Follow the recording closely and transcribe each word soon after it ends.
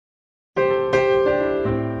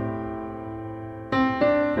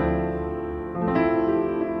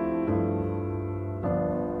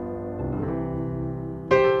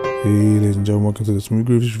and gentlemen, welcome to the Smooth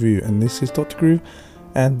Grooves Review, and this is Dr. Groove,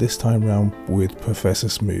 and this time round with Professor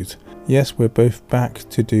Smooth. Yes, we're both back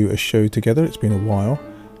to do a show together, it's been a while,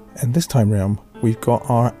 and this time round we've got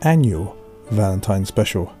our annual Valentine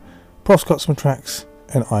special. Prof's got some tracks,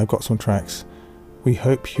 and I've got some tracks. We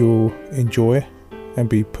hope you'll enjoy and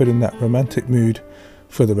be put in that romantic mood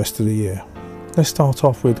for the rest of the year. Let's start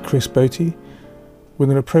off with Chris Botti with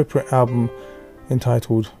an appropriate album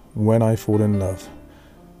entitled When I Fall in Love.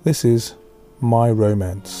 This is My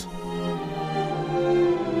Romance.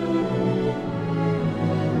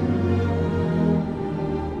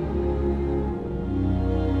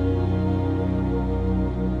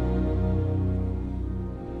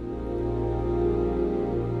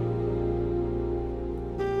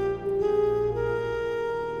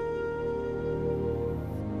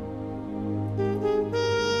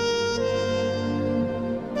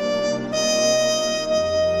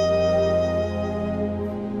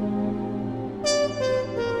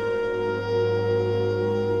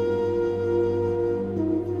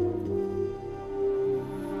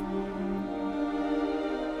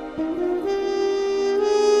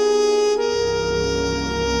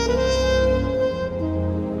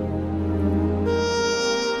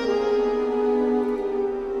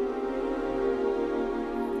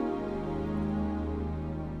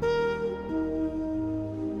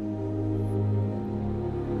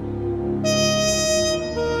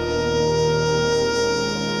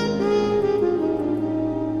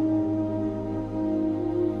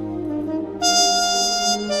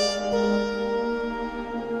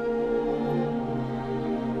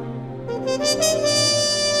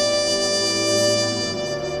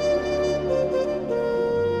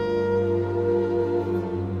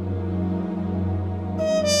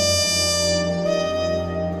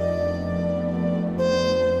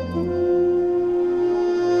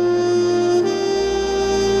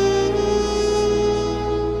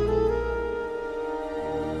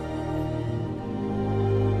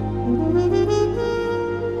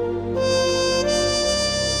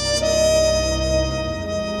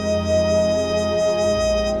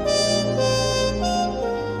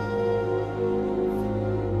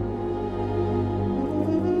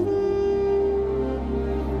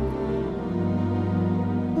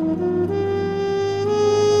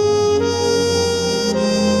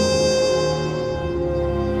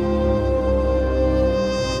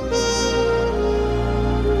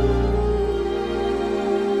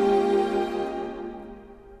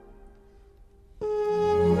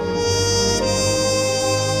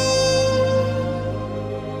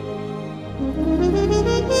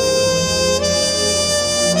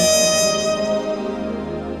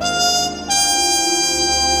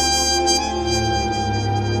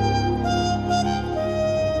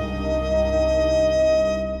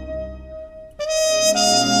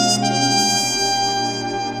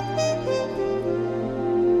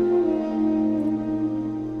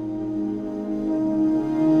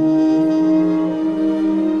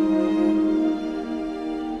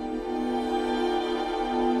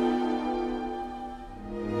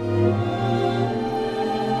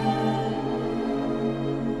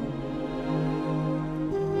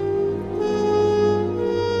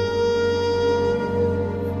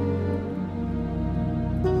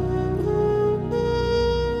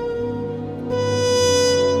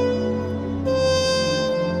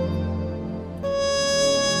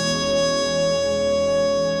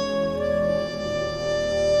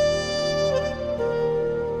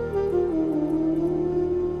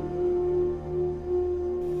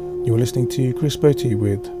 You're listening to Chris Botti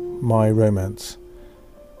with My Romance.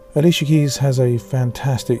 Alicia Keys has a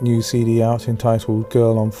fantastic new CD out entitled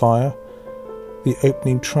Girl on Fire. The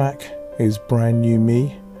opening track is Brand New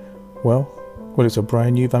Me. Well, it's a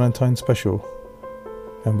brand new Valentine special,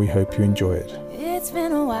 and we hope you enjoy it. It's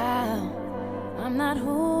been a while, I'm not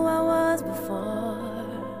who I was before.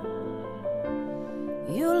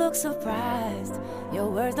 You look surprised, your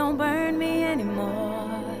words don't burn me anymore.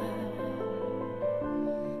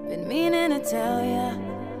 Been meaning to tell ya,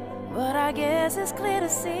 but I guess it's clear to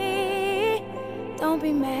see. Don't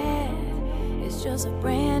be mad, it's just a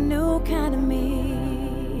brand new kind of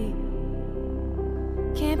me.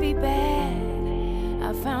 Can't be bad,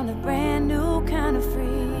 I found a brand new kind of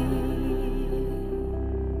free.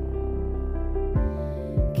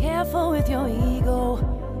 Careful with your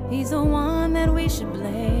ego, he's the one that we should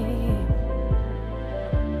blame.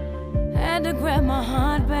 Had to grab my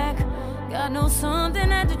heart back, God knows something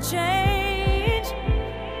had to change.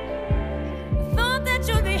 Thought that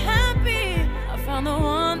you'd be happy, I found the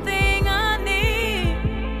one thing I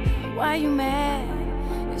need. Why you mad?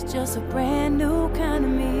 It's just a brand new kind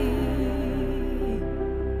of me.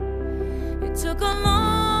 took a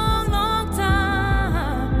long, long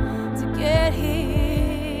time to get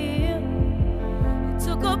here. It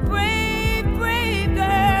took a brave, brave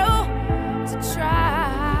girl to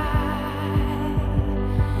try.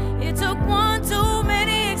 It took one too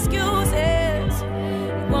many excuses,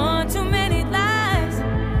 one too many lies.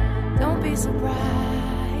 Don't be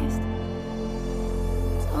surprised.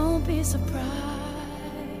 Don't be surprised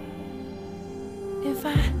if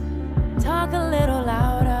I talk a little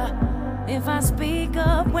louder, if I speak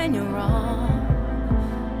up when you're wrong,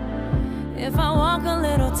 if I walk a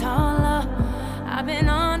little taller. I've been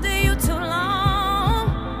under you too long.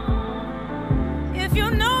 If you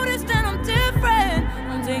notice that I'm different,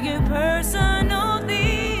 don't take it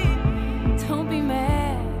personally. Don't be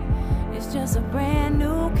mad, it's just a brand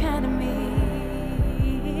new kind of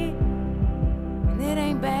me. And it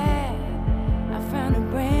ain't bad, I found a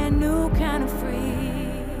brand new kind of free.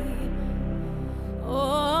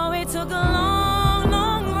 Oh, it took a long,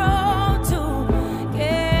 long road to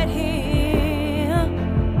get here.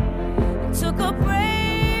 It took a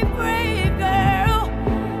brave, brave girl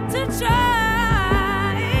to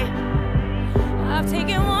try. I've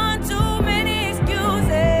taken one too many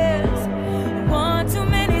excuses, one too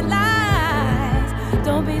many lies.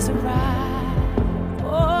 Don't be surprised.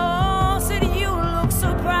 Oh, said you look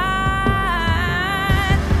surprised.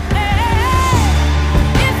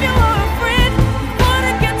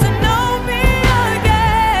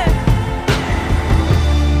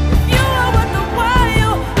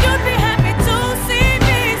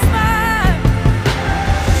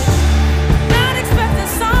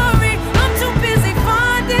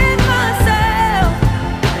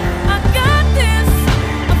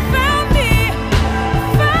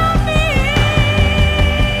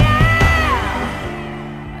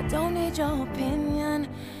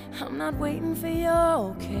 Waiting for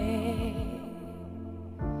your okay.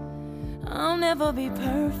 I'll never be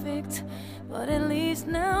perfect, but at least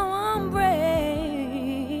now I'm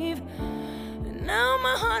brave. And now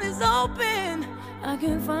my heart is open, I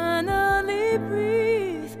can finally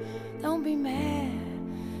breathe. Don't be mad,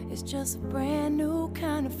 it's just a brand new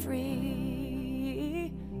kind of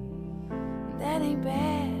free. That ain't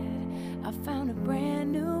bad, I found a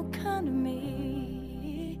brand new kind of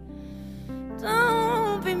me.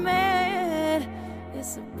 Don't be mad,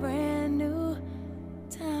 it's a brand new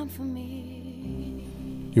time for me.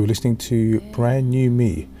 You're listening to Brand New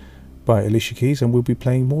Me by Alicia Keys, and we'll be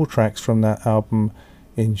playing more tracks from that album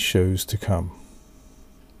in shows to come.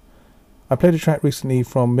 I played a track recently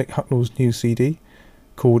from Mick Hucknall's new CD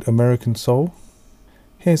called American Soul.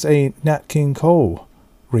 Here's a Nat King Cole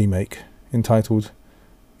remake entitled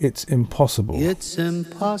It's Impossible. It's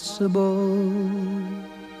impossible.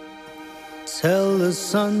 Tell the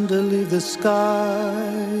sun to leave the sky,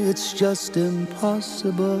 it's just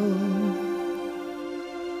impossible.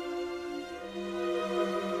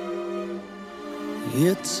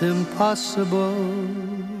 It's impossible.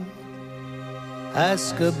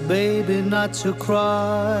 Ask a baby not to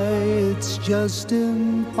cry, it's just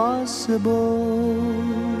impossible.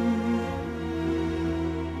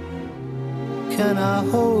 Can I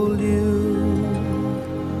hold you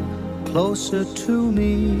closer to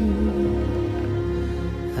me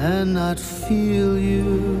and not feel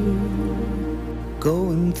you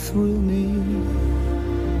going through me?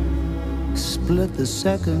 Split the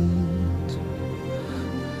second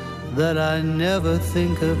that I never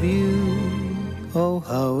think of you. Oh,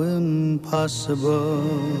 how impossible.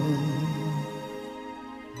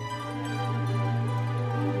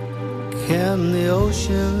 Can the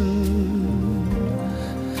ocean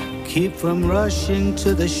keep from rushing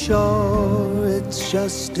to the shore? It's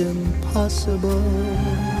just impossible.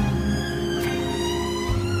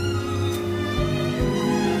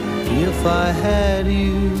 If I had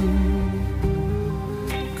you,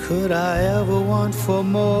 could I ever want for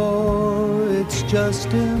more? It's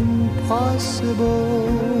just impossible.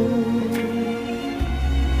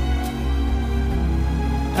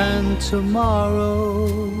 And tomorrow,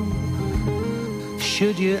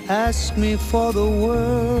 should you ask me for the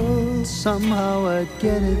world, somehow I'd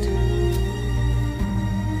get it.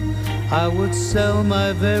 I would sell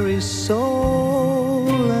my very soul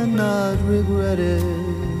and not regret it.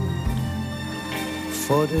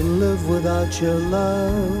 For to live without your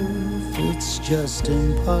love, it's just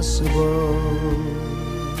impossible.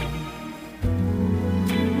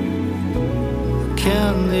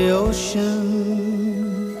 Can the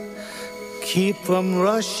ocean keep from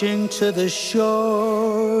rushing to the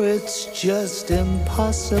shore? It's just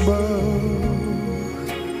impossible.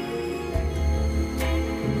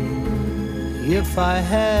 If I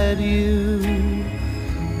had you,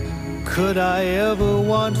 Could I ever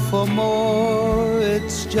want for more?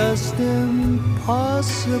 It's just impossible.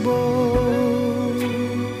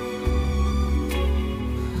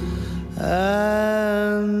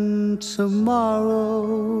 And tomorrow,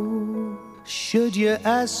 should you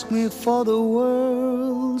ask me for the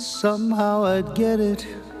world, somehow I'd get it.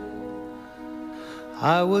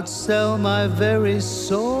 I would sell my very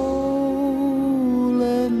soul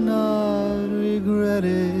and not regret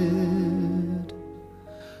it.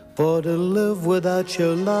 For to live without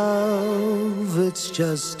your love, it's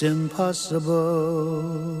just impossible.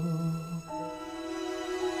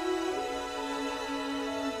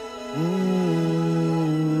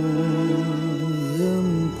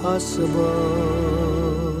 Impossible.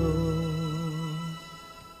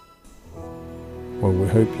 Well, we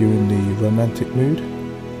hope you're in the romantic mood.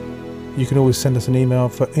 You can always send us an email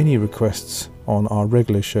for any requests on our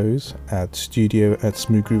regular shows at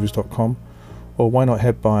studio@smoothgroovers.com, or why not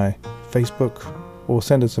head by Facebook or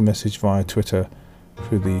send us a message via Twitter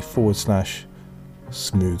through the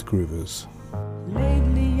 /smoothgroovers.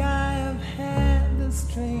 Lately I have had the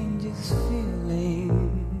strangest feeling,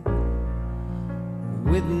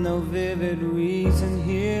 with no vivid reason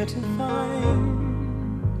here to find.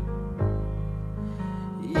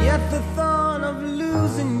 Yet the thought of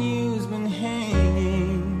losing you's been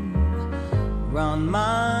hanging round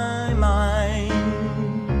my mind.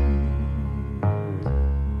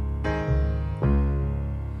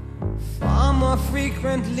 Far more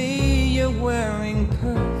frequently you're wearing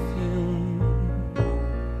perfume.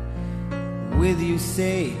 With you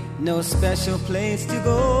say no special place to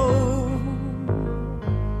go.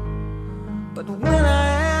 But when I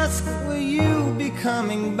ask will you be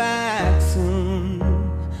coming back soon,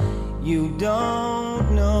 you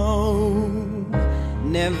don't know,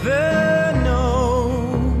 never know.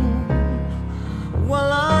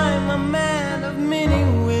 Well, I'm a man of many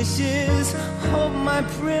wishes, hope my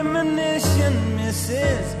premonition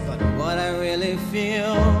misses. But what I really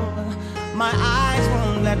feel, my eyes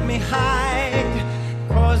won't let me hide,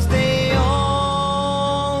 'cause they always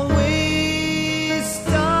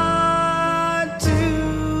start to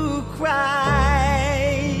cry.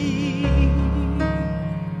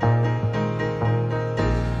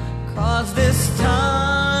 'Cause this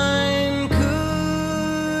time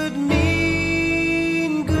could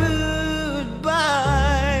mean goodbye.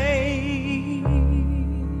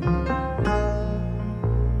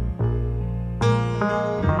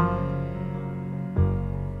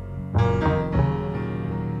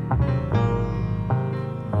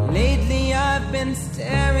 Lately I've been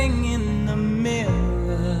staring in the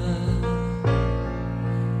mirror,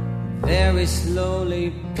 very slowly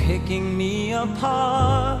picking me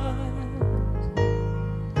apart,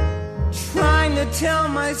 trying to tell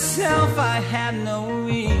myself I had no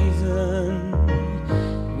reason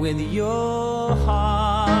with your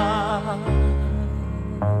heart.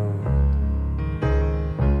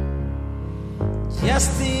 Just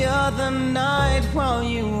the other night while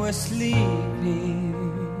you were sleeping,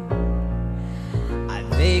 I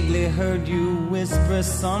vaguely heard you whisper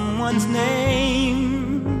someone's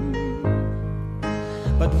name.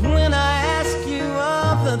 But when I ask you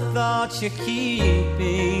of the thoughts you're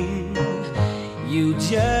keeping, you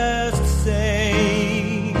just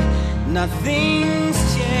say nothing's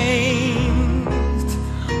changed.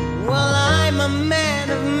 Well, I'm a man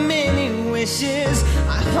of many wishes,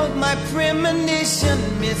 I hope my premonition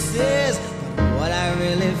misses. But what I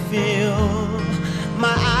really feel,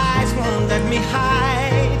 my eyes won't let me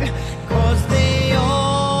hide, 'cause they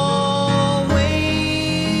always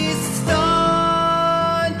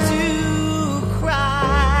start to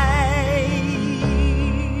cry.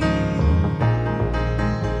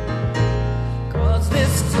 'Cause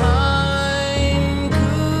this time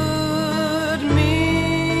could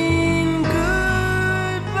mean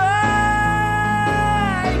goodbye,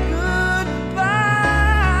 goodbye.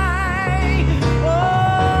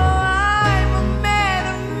 Oh, I'm a man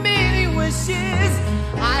of many wishes,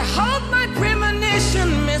 I hope my premonition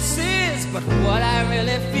misses. But what I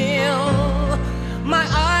really feel, my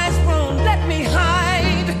eyes won't let me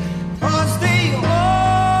hide, 'cause they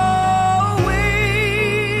always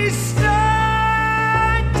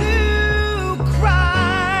start to cry.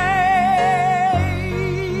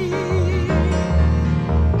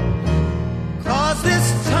 'Cause this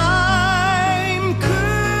time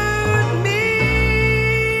could mean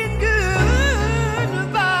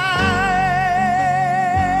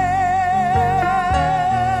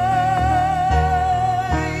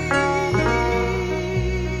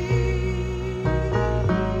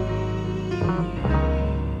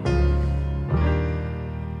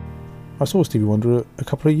I saw Stevie Wonder a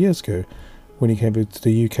couple of years ago when he came over to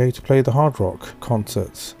the UK to play the hard rock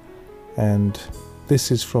concerts. And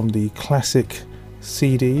this is from the classic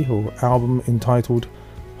CD or album entitled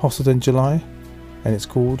Hotter Than July, and it's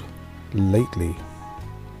called Lately.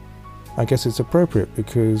 I guess it's appropriate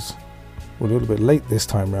because we're a little bit late this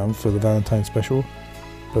time round for the Valentine special,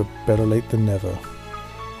 but better late than never.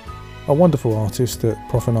 A wonderful artist that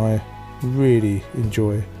Prof and I really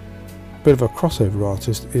enjoy, a bit of a crossover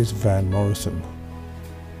artist, is Van Morrison.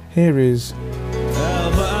 Here is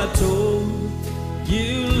Have I told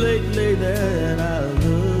you lately that I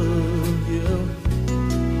love you?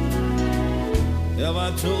 Have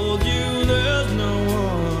I told you there's no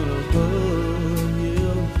one above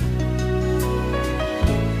you?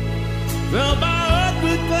 Fill my heart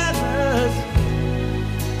with gladness,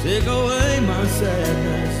 take away my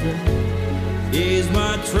sadness, ease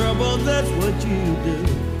my trouble, that's what you do.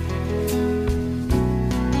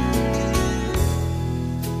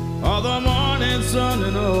 All the morning sun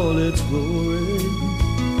and all its glory,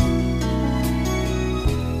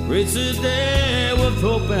 reach the day with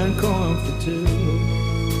hope and comfort too.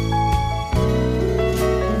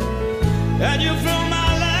 And you fill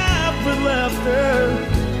my life with laughter,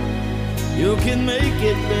 you can make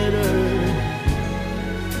it better,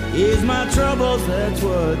 ease my troubles, that's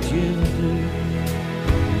what you do.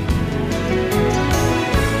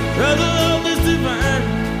 The love is divine,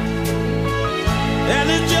 and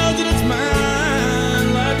it's yours and it's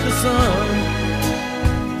mine like the sun.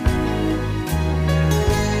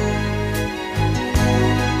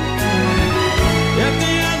 At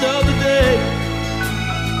the end of the day,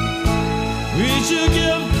 we should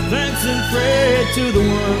give thanks and pray to the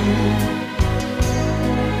one.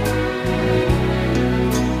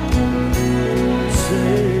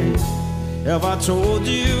 Say, have I told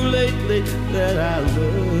you lately that I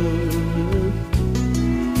love you?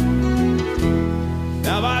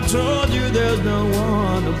 Have I told you there's no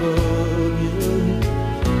one above you?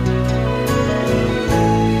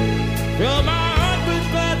 Fill my heart with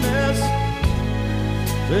gladness,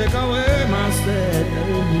 take away my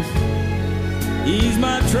sadness, ease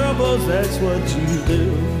my troubles, that's what you do.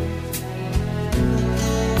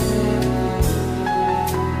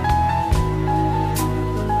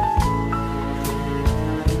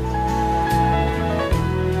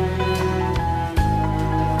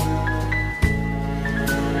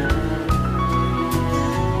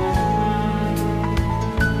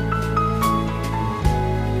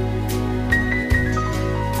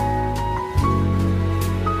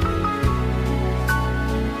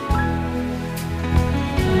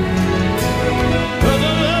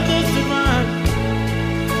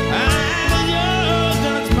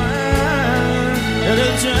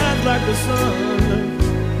 Like the sun,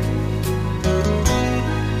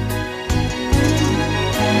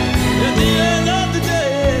 at the end of the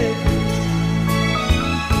day,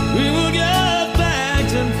 we will give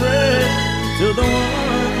thanks and pray to the one.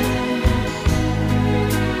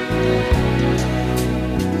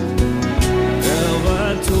 Have I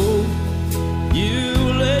told you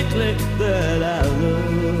lately that I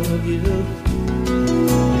love you?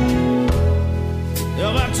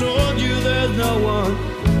 Have I told you there's no one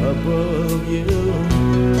above you?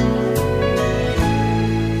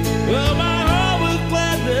 Fill my heart with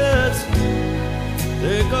gladness,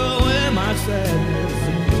 take away my sadness,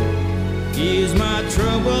 ease my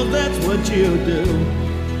trouble, that's what you do.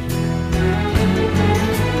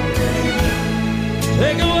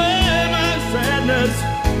 Take away my sadness,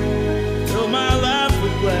 fill my life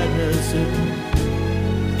with gladness,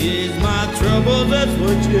 ease my trouble, that's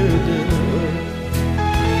what you do.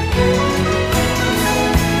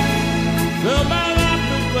 Fill my life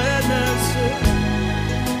with gladness,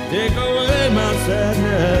 take away my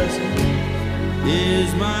sadness,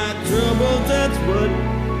 ease my trouble, that's what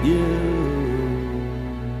you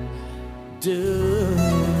do.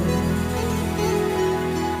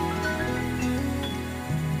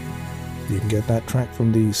 You can get that track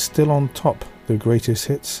from the Still on Top, The Greatest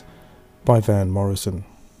Hits by Van Morrison.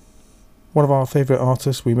 One of our favourite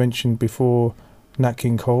artists we mentioned before, Nat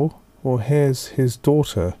King Cole. Well, here's his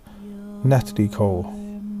daughter, Natalie Cole,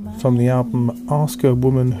 from the album Ask a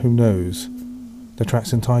Woman Who Knows. The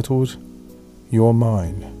track's entitled You're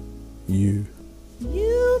Mine, You.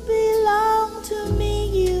 You belong to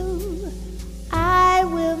me, you. I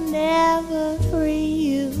will never free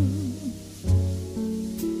you.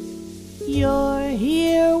 You're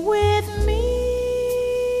here with me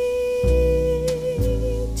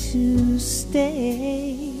to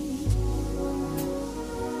stay.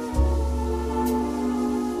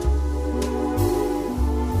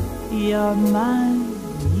 You're mine,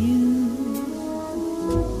 you.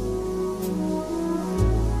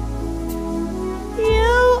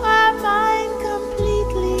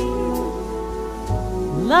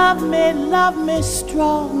 love me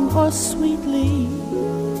strong or sweetly.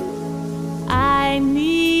 I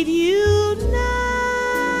need you night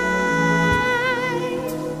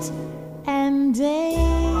and day.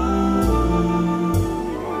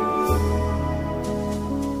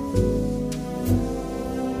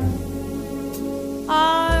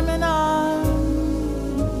 Arm in arm,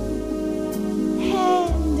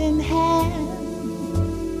 hand in hand,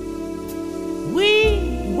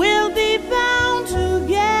 we will be bound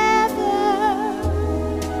together,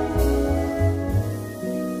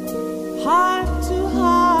 heart to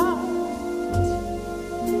heart,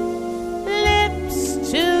 lips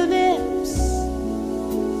to lips.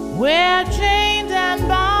 We're chained and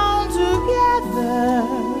bound together.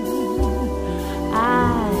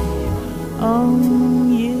 I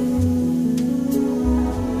own you.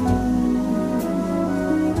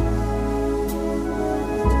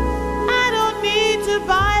 I don't need to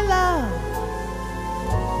buy love.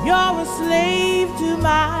 You're a slave to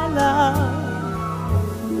my love.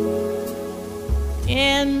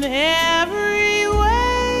 In every way,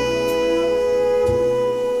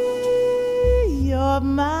 you're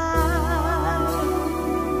mine.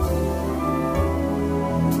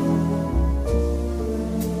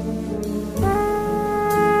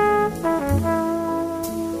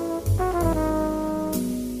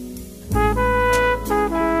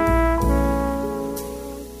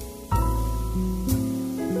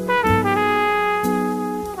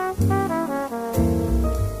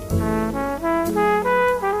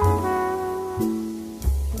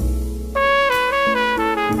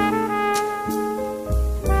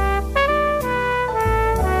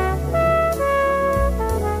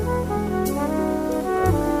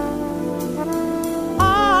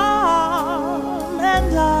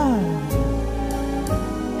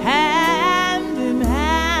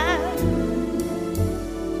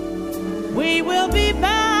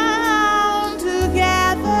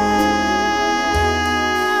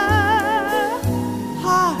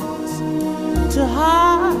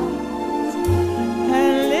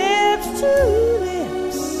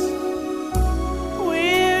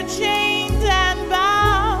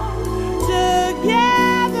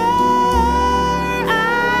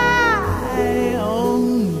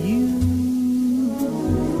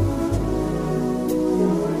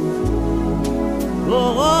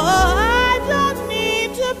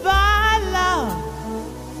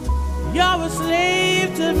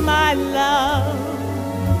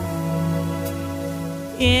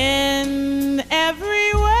 In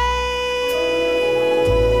every way,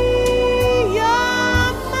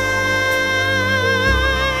 you're mine,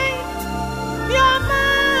 you're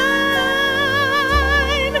mine.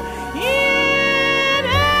 In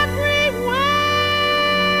every way,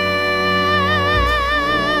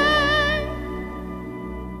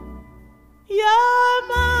 you're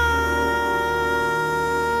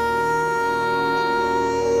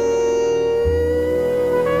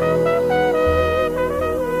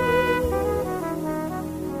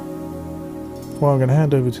Well, I'm going to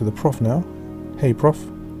hand over to the Prof now. Hey Prof,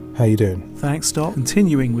 how you doing? Thanks Doc.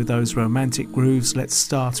 Continuing with those romantic grooves, let's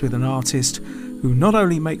start with an artist who not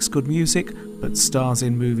only makes good music, but stars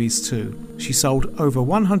in movies too. She sold over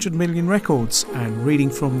 100 million records and, reading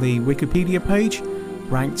from the Wikipedia page,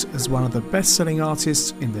 ranked as one of the best-selling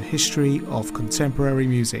artists in the history of contemporary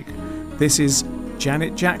music. This is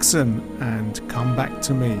Janet Jackson and Come Back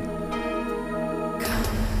to Me.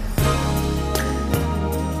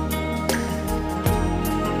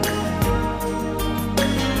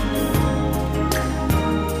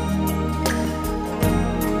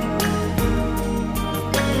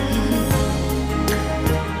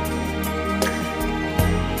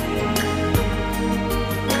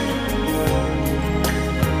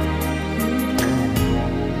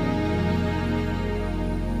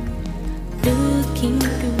 Looking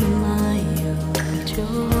through my old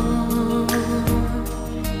drawer,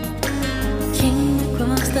 came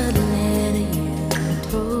across the letter you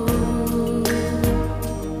wrote.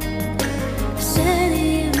 Said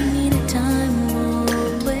you needed time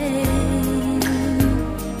away.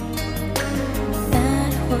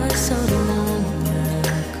 That was so long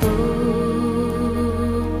ago.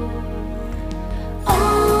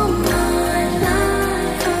 All my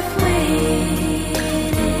life I've waited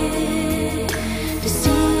to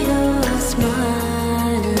see your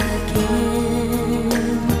smile again.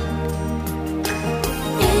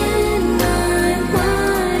 In my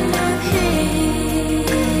mind I've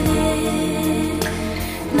hated,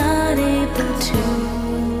 not able to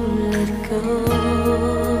let go.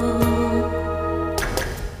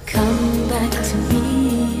 Come back to me,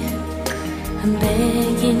 I'm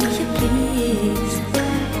begging you please.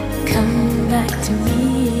 Come back to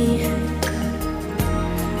me.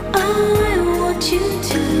 I want you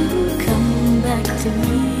to come back to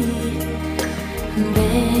me. I'm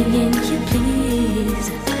begging you, please,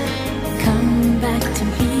 come back to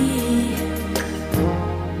me.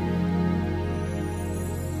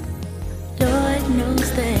 Lord knows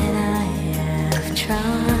that I have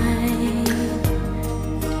tried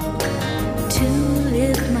to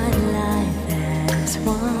live my life as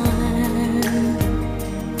one.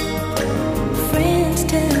 Friends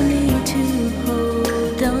tell me to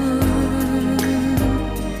hold on.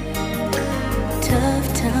 Tough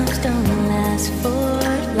times don't last for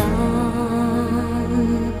long.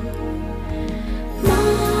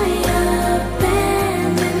 My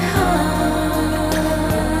abandoned heart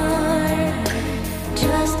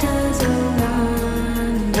just doesn't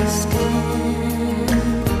understand.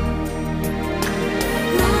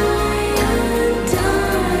 My undying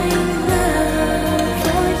love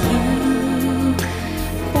for you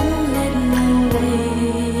won't let me wait.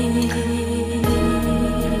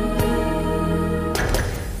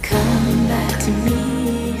 Come back to me,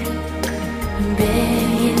 I'm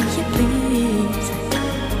begging you, please.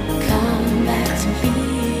 Come back to me.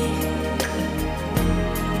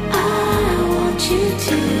 I want you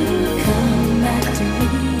to come back to me.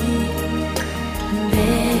 I'm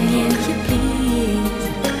begging you, please.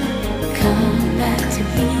 Come back to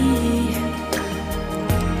me.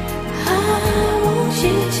 I want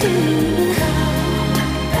you to come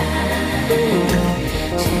back to me.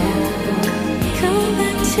 Come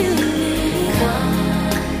back to me. Come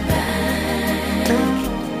back.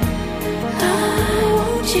 I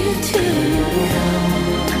want you to come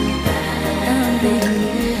back. I'm begging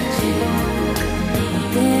you to,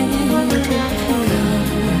 begging you to please.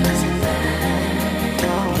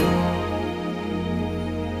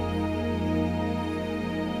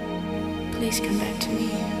 Please come back to me.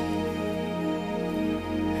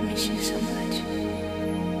 I miss you so much.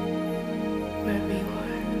 Wherever you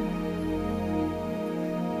are,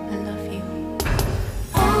 I love you.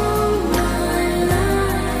 All my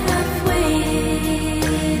life I've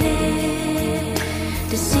waited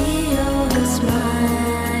to see your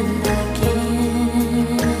smile again.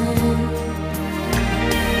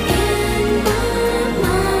 In my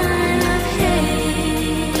mind I've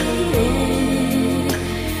hated,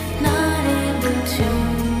 not able to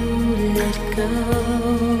let go.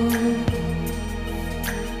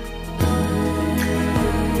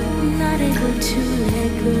 Not able to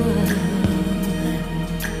let go.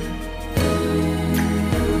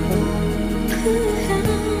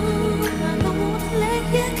 I don't want to let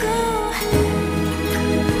you go.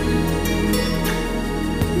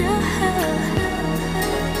 No.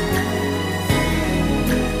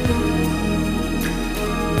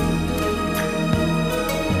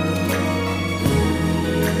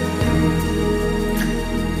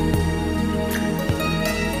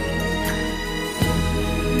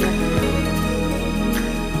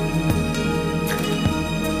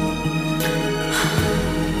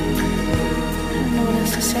 I don't know what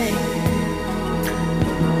else to say.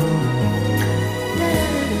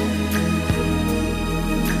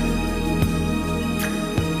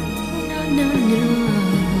 No.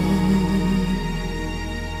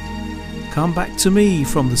 Come Back to Me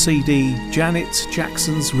from the CD Janet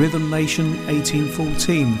Jackson's Rhythm Nation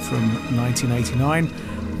 1814 from 1989,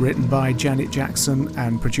 written by Janet Jackson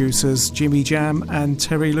and producers Jimmy Jam and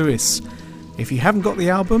Terry Lewis. If you haven't got the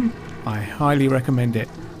album, I highly recommend it.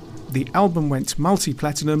 The album went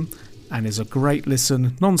multi-platinum and is a great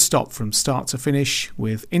listen non-stop from start to finish,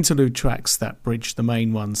 with interlude tracks that bridge the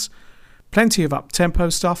main ones. Plenty of up-tempo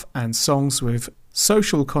stuff and songs with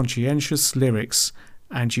social conscientious lyrics,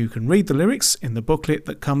 and you can read the lyrics in the booklet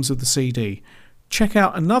that comes with the CD. Check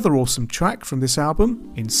out another awesome track from this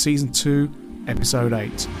album in Season 2, Episode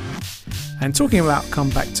 8. And talking about Come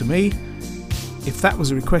Back to Me, if that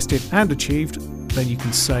was requested and achieved, then you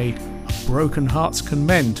can say broken hearts can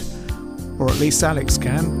mend, or at least Alex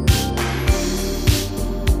can.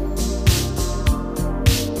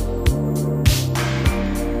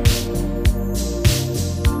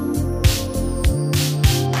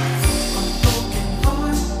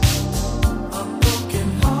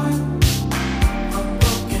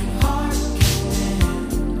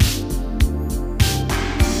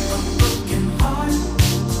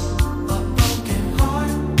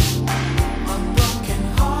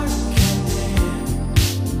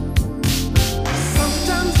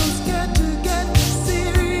 Sometimes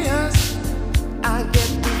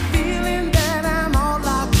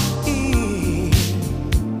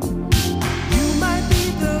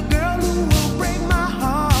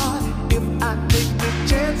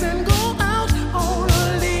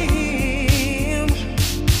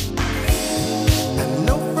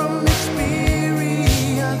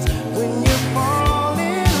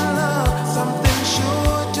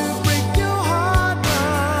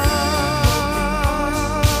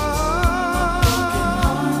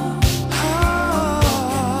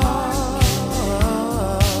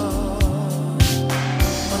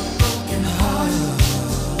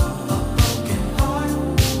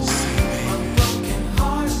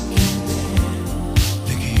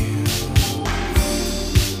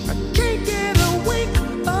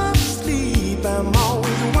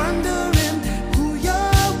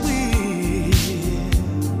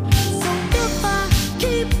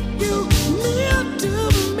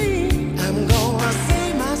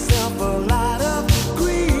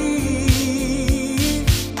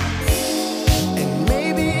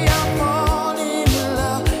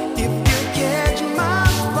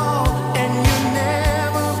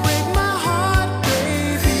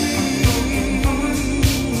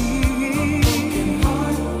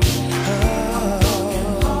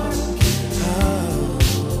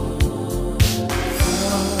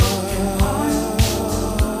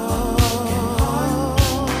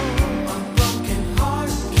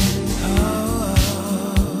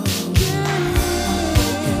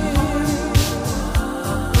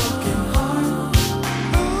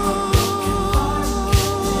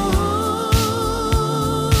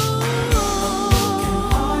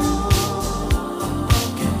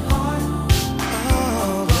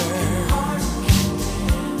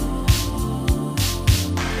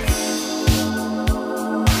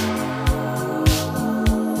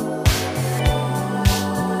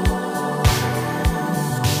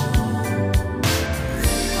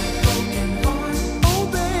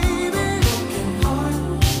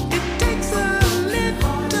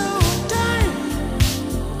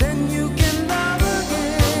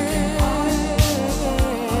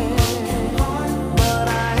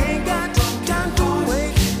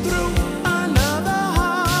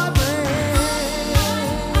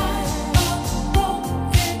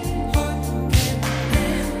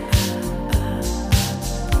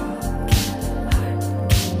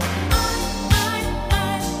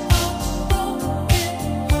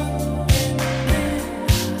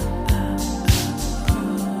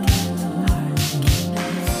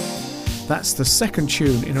That's the second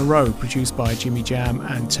tune in a row produced by Jimmy Jam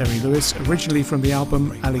and Terry Lewis, originally from the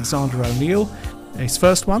album Alexander O'Neal, his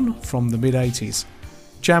first one from the mid-80s.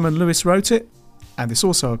 Jam and Lewis wrote it, and this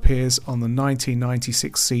also appears on the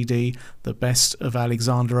 1996 CD The Best of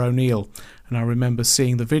Alexander O'Neal. And I remember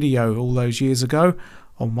seeing the video all those years ago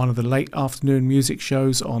on one of the late afternoon music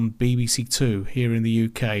shows on BBC Two here in the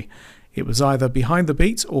UK. It was either Behind the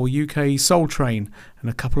Beat or UK Soul Train, and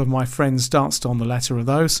a couple of my friends danced on the latter of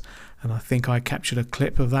those, and I think I captured a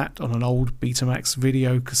clip of that on an old Betamax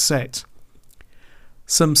video cassette.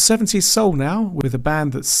 Some 70s soul now, with a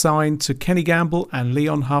band that's signed to Kenny Gamble and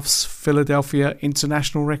Leon Huff's Philadelphia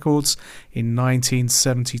International Records in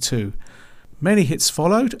 1972. Many hits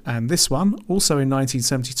followed, and this one, also in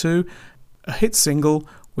 1972, a hit single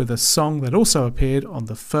with a song that also appeared on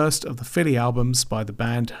the first of the Philly albums by the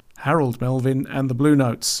band Harold Melvin and the Blue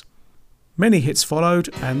Notes. Many hits followed,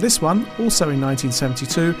 and this one, also in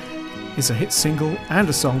 1972, is a hit single and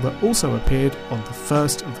a song that also appeared on the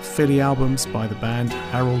first of the Philly albums by the band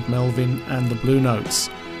Harold Melvin and the Blue Notes.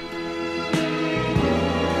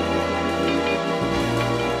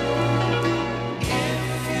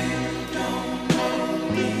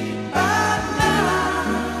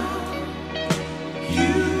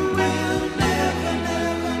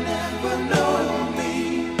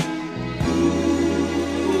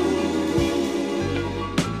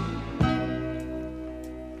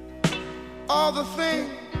 All the things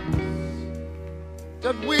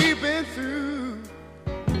that we've been through,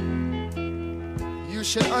 you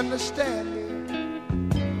should understand me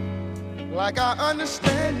like I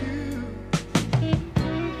understand you.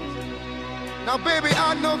 Now baby,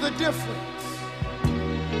 I know the difference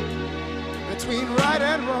between right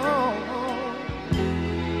and wrong.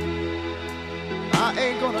 I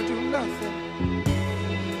ain't gonna do nothing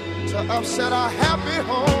to upset our happy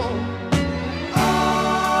home.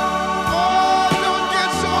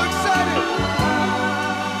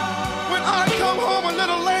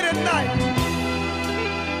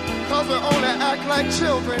 Cause we only act like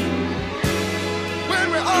children when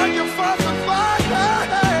we argue, fuss and fight.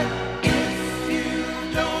 Hey, if you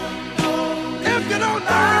don't know me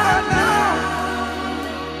right now,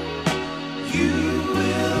 you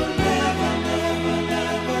will never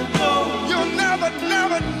know. You'll never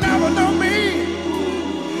know me.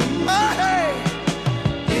 Hey,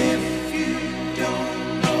 if you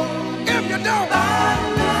don't know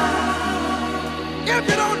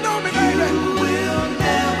me, baby.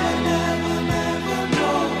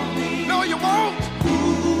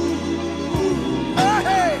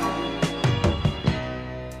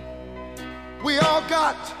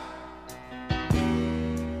 Got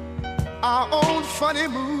our own funny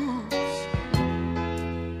moves.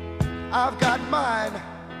 I've got mine.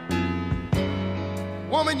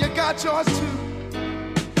 Woman, you got yours too.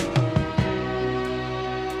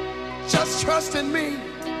 Just trust in me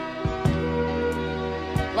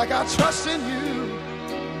like I trust in you.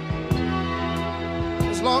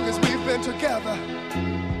 As long as we've been together,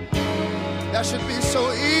 that should be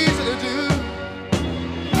so easy to do.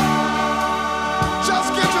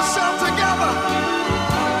 Just get yourself together,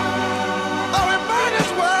 or we might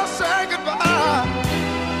as well say goodbye.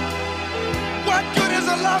 What good is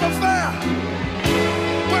a love affair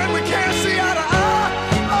when we can't see eye to eye?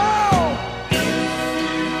 Oh,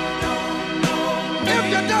 if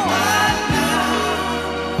you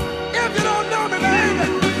don't know me, baby,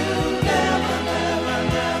 you'll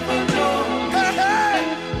never know. Hey, hey,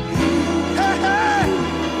 hey, hey,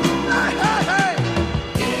 hey, hey, hey.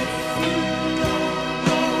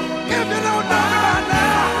 If you don't know me right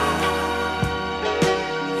now,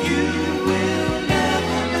 you will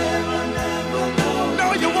never know. No,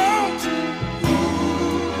 you won't.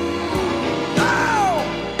 No.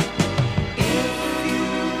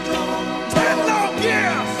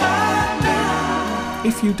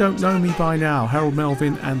 If You Don't Know Me By Now, Harold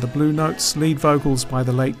Melvin and the Blue Notes, lead vocals by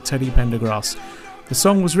the late Teddy Pendergrass. The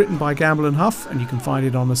song was written by Gamble and Huff, and you can find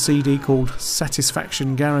it on a CD called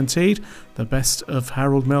Satisfaction Guaranteed, the best of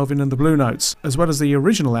Harold Melvin and the Blue Notes, as well as the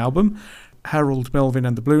original album, Harold Melvin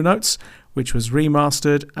and the Blue Notes, which was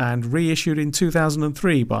remastered and reissued in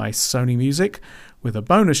 2003 by Sony Music, with a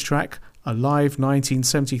bonus track, a live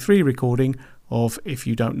 1973 recording of If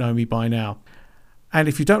You Don't Know Me By Now. And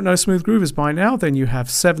if you don't know Smooth Groovers by now, then you have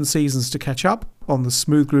 7 seasons to catch up on the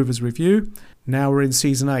Smooth Groovers review. Now we're in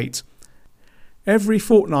season 8. Every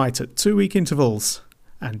fortnight at 2-week intervals.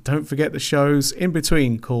 And don't forget the shows in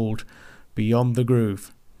between called Beyond the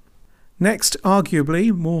Groove. Next,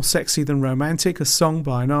 arguably more sexy than romantic, a song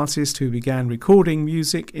by an artist who began recording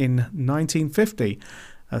music in 1950.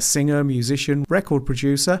 a singer, musician, record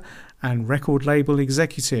producer, and record label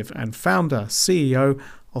executive, and founder, CEO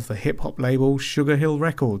of the hip-hop label Sugar Hill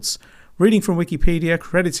Records. Reading from Wikipedia,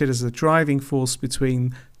 credited as the driving force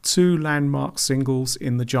between two landmark singles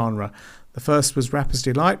in the genre. The first was Rapper's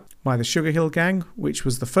Delight by the Sugar Hill Gang, which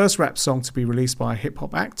was the first rap song to be released by a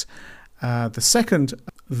hip-hop act. The second,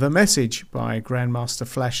 The Message by Grandmaster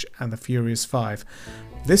Flash and the Furious Five.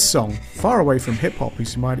 This song, far away from hip-hop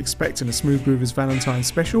as you might expect in a Smooth Groovers Valentine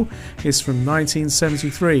special, is from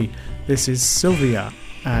 1973. This is Sylvia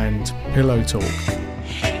and Pillow Talk.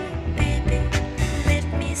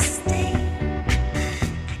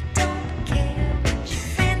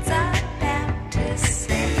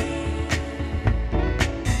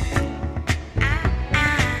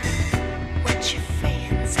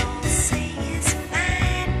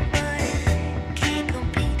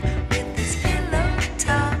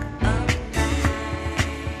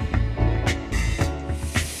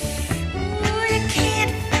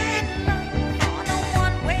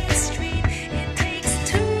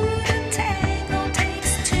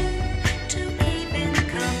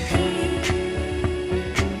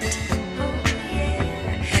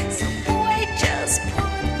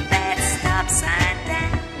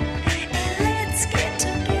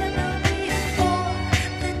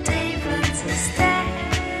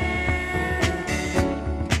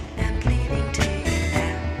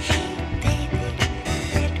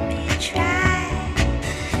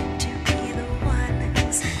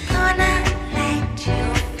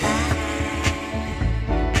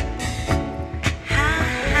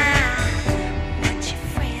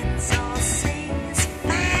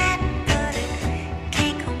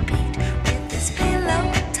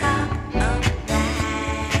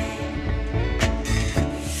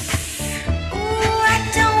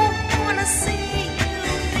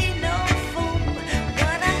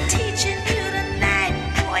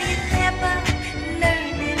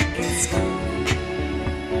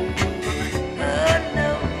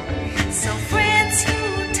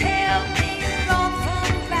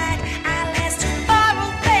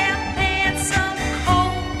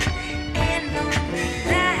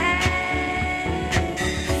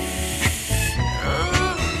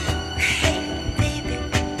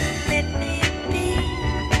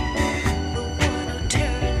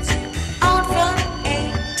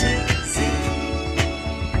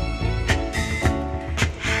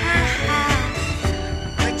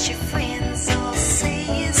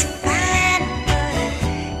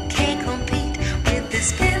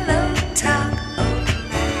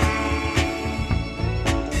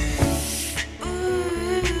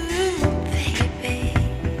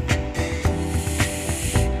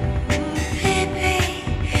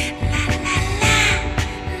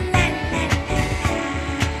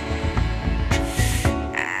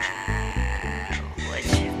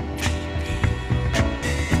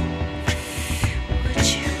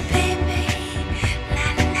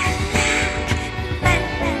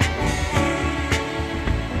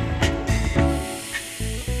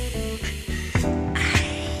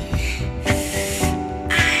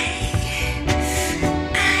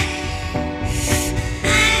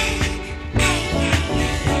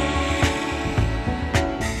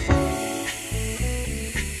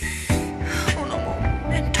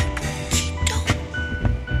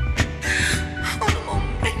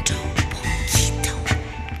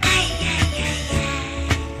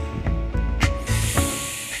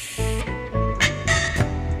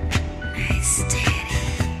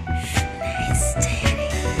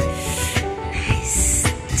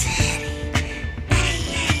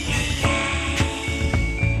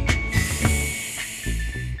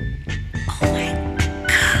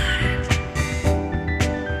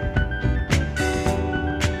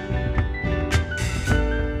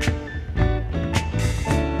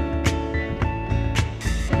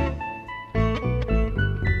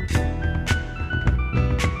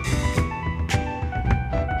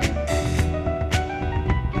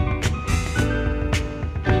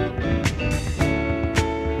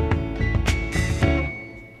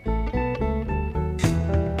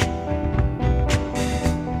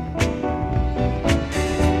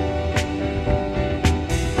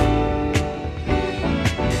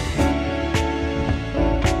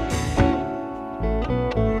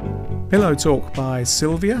 Pillow Talk by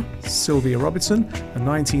Sylvia Robertson, a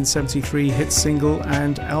 1973 hit single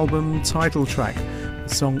and album title track. The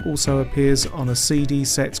song also appears on a CD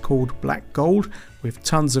set called Black Gold with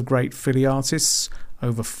tons of great Philly artists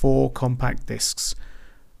over 4 compact discs.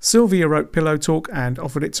 Sylvia wrote Pillow Talk and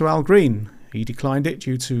offered it to Al Green. He declined it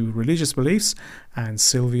due to religious beliefs, and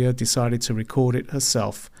Sylvia decided to record it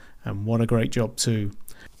herself. And what a great job too.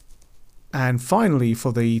 And finally,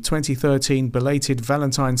 for the 2013 belated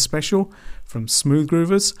Valentine's special from Smooth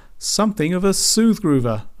Groovers, something of a Soothe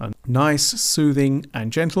Groover. A nice, soothing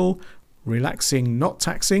and gentle, relaxing, not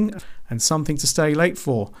taxing, and something to stay late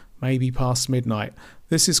for, maybe past midnight.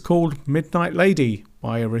 This is called Midnight Lady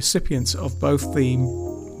by a recipient of both the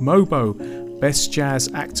Mobo Best Jazz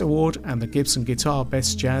Act Award and the Gibson Guitar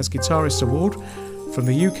Best Jazz Guitarist Award. From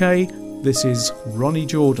the UK, this is Ronnie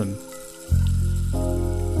Jordan.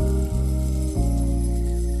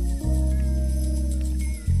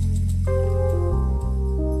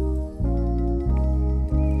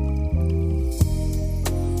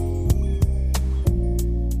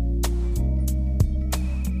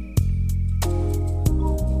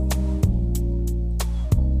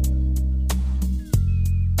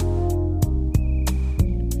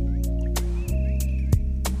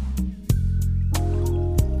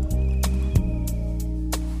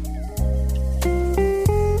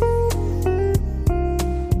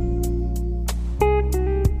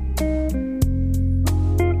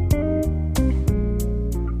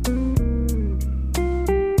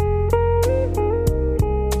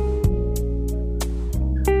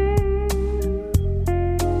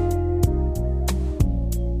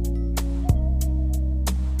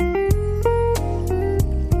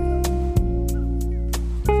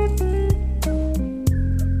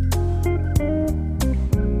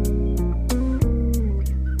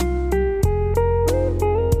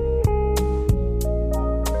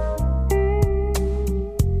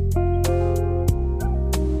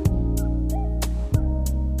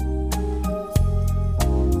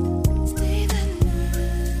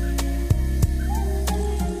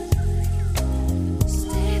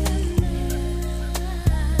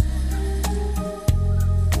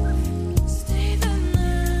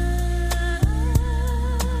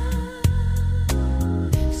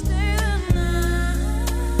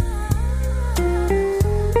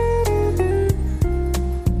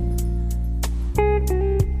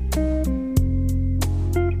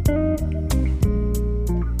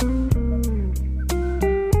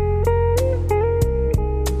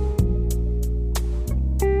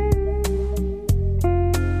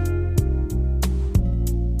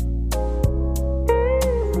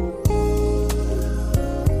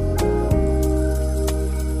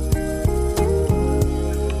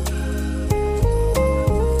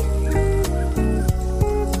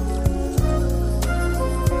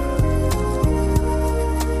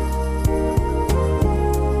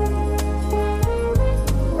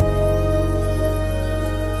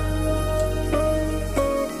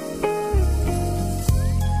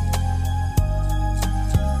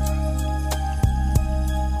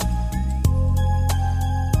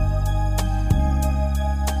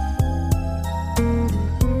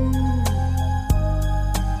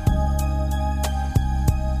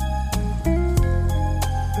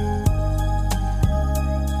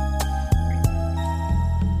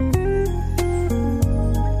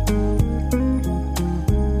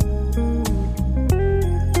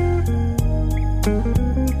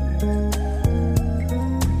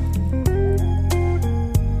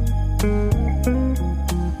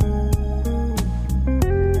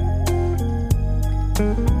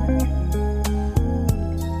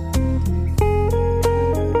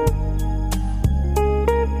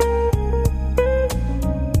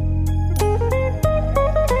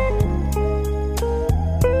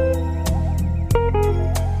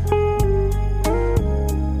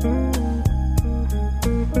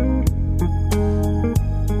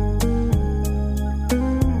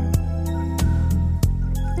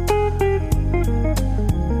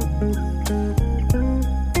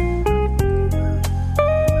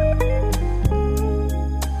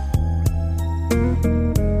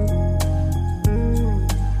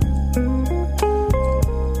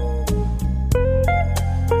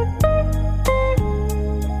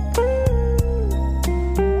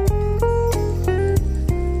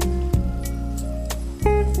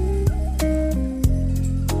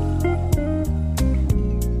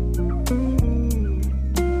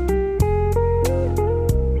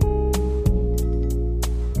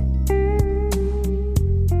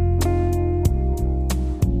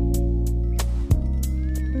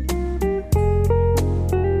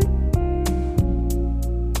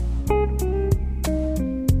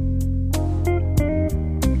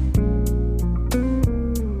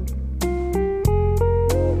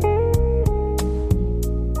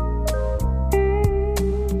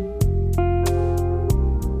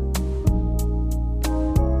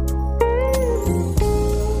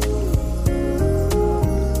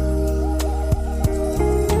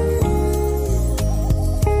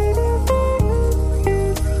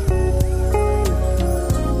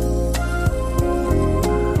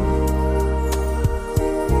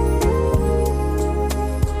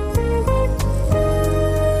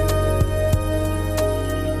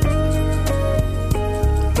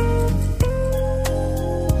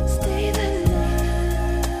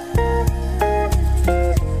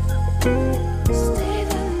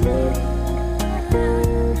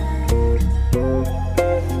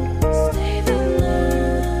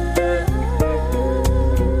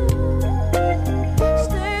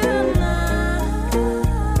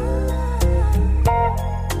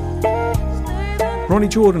 Ronnie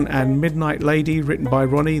Jordan and Midnight Lady, written by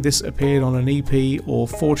Ronnie. This appeared on an EP or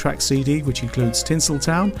 4-track CD, which includes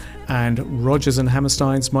Tinseltown and Rodgers and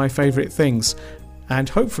Hammerstein's My Favourite Things. And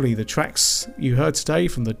hopefully the tracks you heard today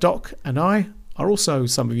from the Doc and I are also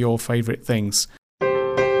some of your favourite things.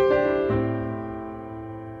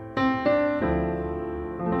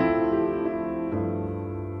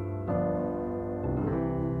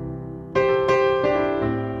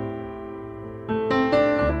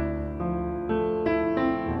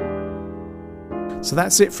 So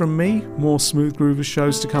that's it from me. More Smooth Groovers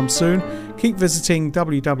shows to come soon. Keep visiting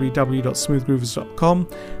www.smoothgroovers.com.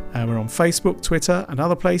 We're on Facebook, Twitter and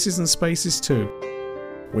other places and spaces too.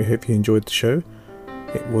 We hope you enjoyed the show.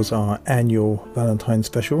 It was our annual Valentine's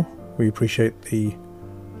special. We appreciate the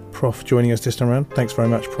Prof joining us this time around. Thanks very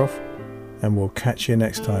much, Prof. And we'll catch you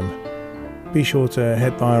next time. Be sure to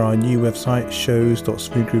head via our new website,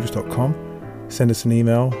 shows.smoothgroovers.com. Send us an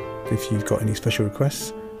email if you've got any special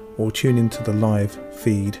requests, or tune into the live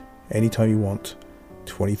feed anytime you want,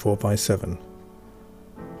 24/7.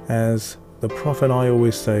 As the Prof and I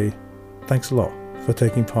always say, thanks a lot for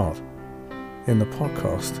taking part in the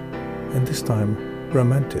podcast, and this time,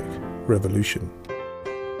 Romantic Revolution.